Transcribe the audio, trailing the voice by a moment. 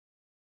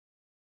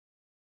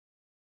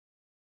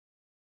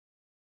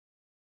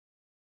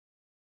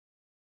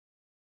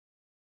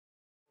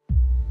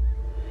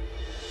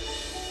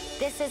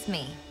This is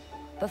me,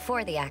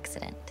 before the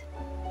accident.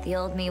 The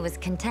old me was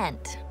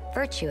content,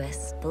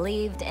 virtuous,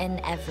 believed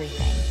in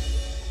everything.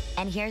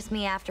 And here's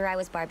me after I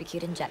was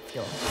barbecued in jet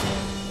fuel.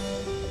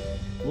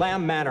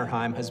 Lamb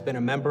Mannerheim has been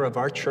a member of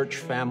our church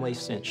family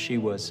since she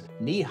was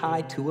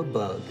knee-high to a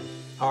bug.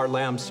 Our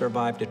Lamb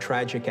survived a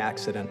tragic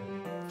accident.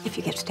 If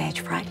you get stage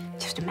fright,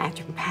 just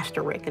imagine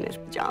Pastor Rick in his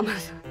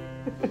pajamas.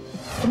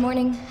 Good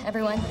morning,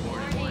 everyone.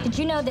 Did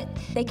you know that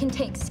they can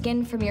take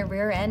skin from your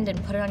rear end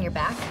and put it on your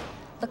back?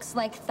 Looks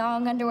like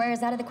thong underwear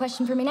is out of the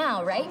question for me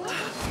now, right?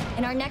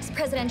 In our next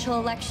presidential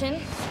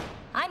election,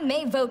 I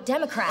may vote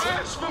Democrat.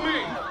 That's for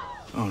me!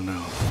 Oh,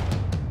 no.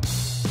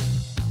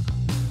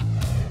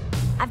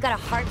 I've got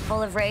a heart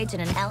full of rage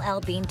and an LL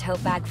Bean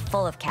tote bag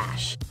full of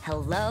cash.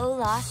 Hello,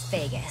 Las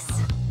Vegas.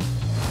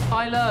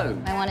 Hi, low.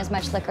 I want as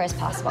much liquor as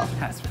possible.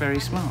 That's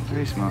very smart,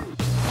 very smart.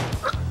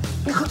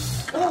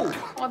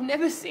 Oh, I've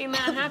never seen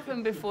that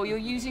happen before. You're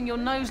using your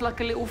nose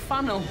like a little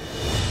funnel.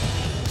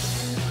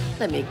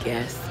 Let me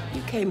guess.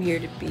 You came here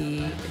to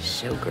be a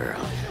showgirl.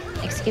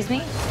 Excuse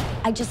me?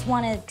 I just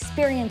want to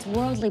experience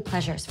worldly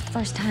pleasures for the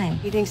first time.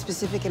 Anything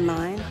specific in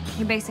mind?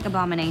 Your basic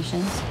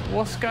abominations.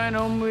 What's going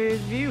on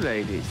with you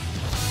ladies?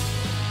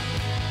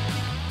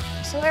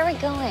 So where are we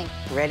going?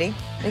 Ready?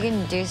 We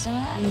can do some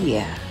of that?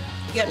 Yeah.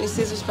 You got any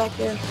scissors back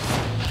there?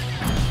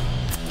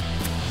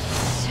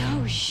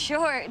 So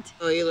short.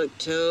 Oh, you look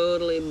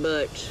totally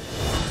butch.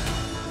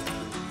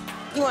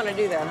 You want to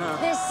do that, huh?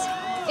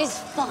 This is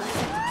fun.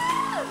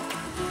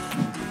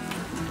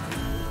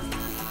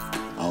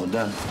 All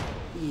done.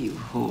 You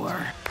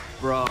whore.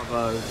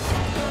 Bravo.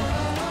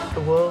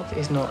 The world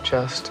is not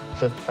just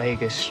the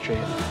Vegas Strip.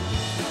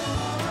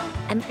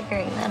 I'm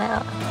figuring that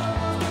out.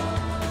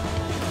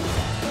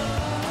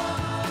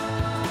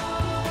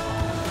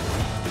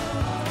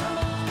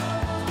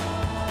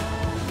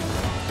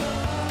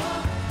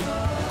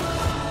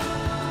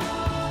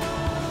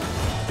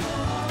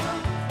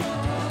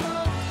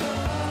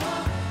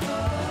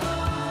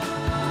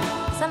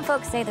 Some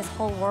folks say this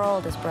whole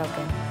world is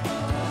broken.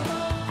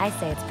 I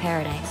say it's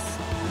paradise.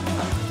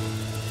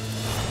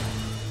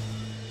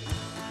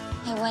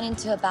 I went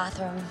into a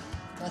bathroom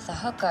with a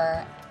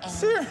hooker and...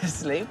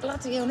 Seriously?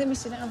 Bloody hell, let me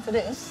sit down for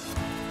this.